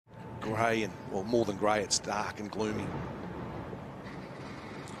grey and, well, more than grey, it's dark and gloomy.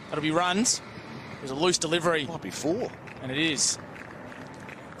 That'll be runs. There's a loose delivery. Might be 4. And it is.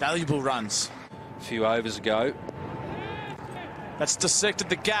 Valuable runs. A few overs ago. That's dissected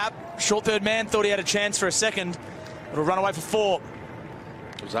the gap. Short third man thought he had a chance for a second. It'll run away for 4.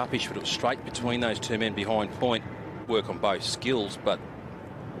 It was uppish, but it was straight between those two men behind point. Work on both skills, but...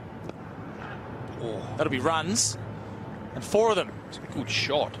 Oh. That'll be runs. And 4 of them. It's a good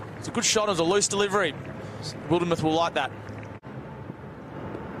shot. It's a good shot. It was a loose delivery. Wildermuth will like that.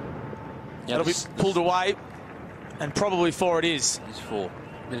 Yeah, that'll be pulled away. And probably 4 it is. It's 4.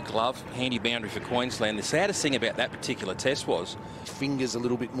 Bit of glove, handy boundary for Queensland. The saddest thing about that particular test was... Fingers a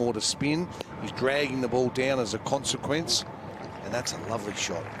little bit more to spin. He's dragging the ball down as a consequence. And that's a lovely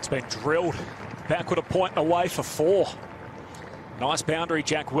shot. It's been drilled. Backward a point and away for 4. Nice boundary.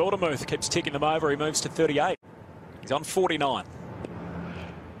 Jack Wildermuth keeps ticking them over. He moves to 38. He's on 49.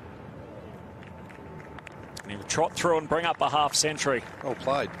 And he'll trot through and bring up a half century. Well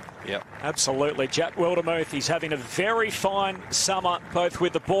played. Yep. Absolutely. Jack Wildermuth, he's having a very fine summer, both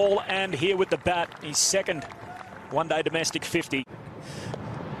with the ball and here with the bat. He's second one-day domestic 50.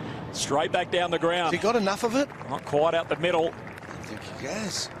 Straight back down the ground. Has he got enough of it? Not quite out the middle. I think he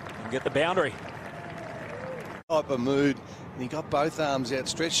has. And get the boundary. Type of mood. And he got both arms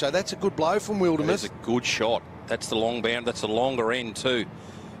outstretched. So that's a good blow from Wildermuth. That's a good shot. That's the long bound. That's the longer end too.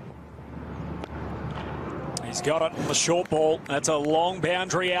 He's got it on the short ball. That's a long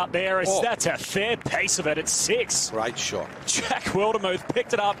boundary out there. Oh. That's a fair pace of it. It's 6. Great shot. Jack Wildermuth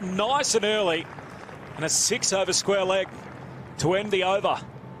picked it up nice and early. And a 6 over square leg to end the over.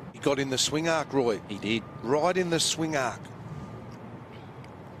 He got in the swing arc, Roy. He did. Right in the swing arc.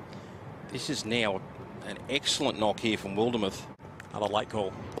 This is now an excellent knock here from Wildermuth. Another late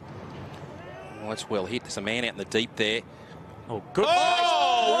call. Oh, that's well hit. There's a man out in the deep there. Oh, good.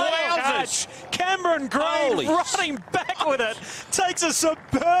 Oh, catch. Cameron Green Holy running back with it. Takes a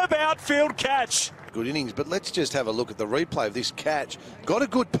superb outfield catch. Good innings, but let's just have a look at the replay of this catch. Got a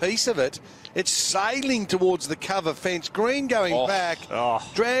good piece of it. It's sailing towards the cover fence. Green going back. Oh.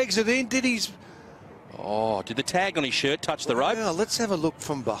 Drags it in. Did he's... Oh, did the tag on his shirt touch the rope? Well, let's have a look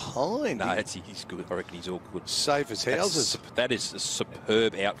from behind. No, he's good. I reckon he's all good. Safe as houses. That is a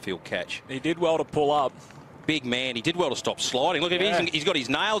superb outfield catch. He did well to pull up. Big man. He did well to stop sliding. Look at him. He's got his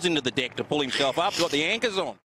nails into the deck to pull himself up. Got the anchors on.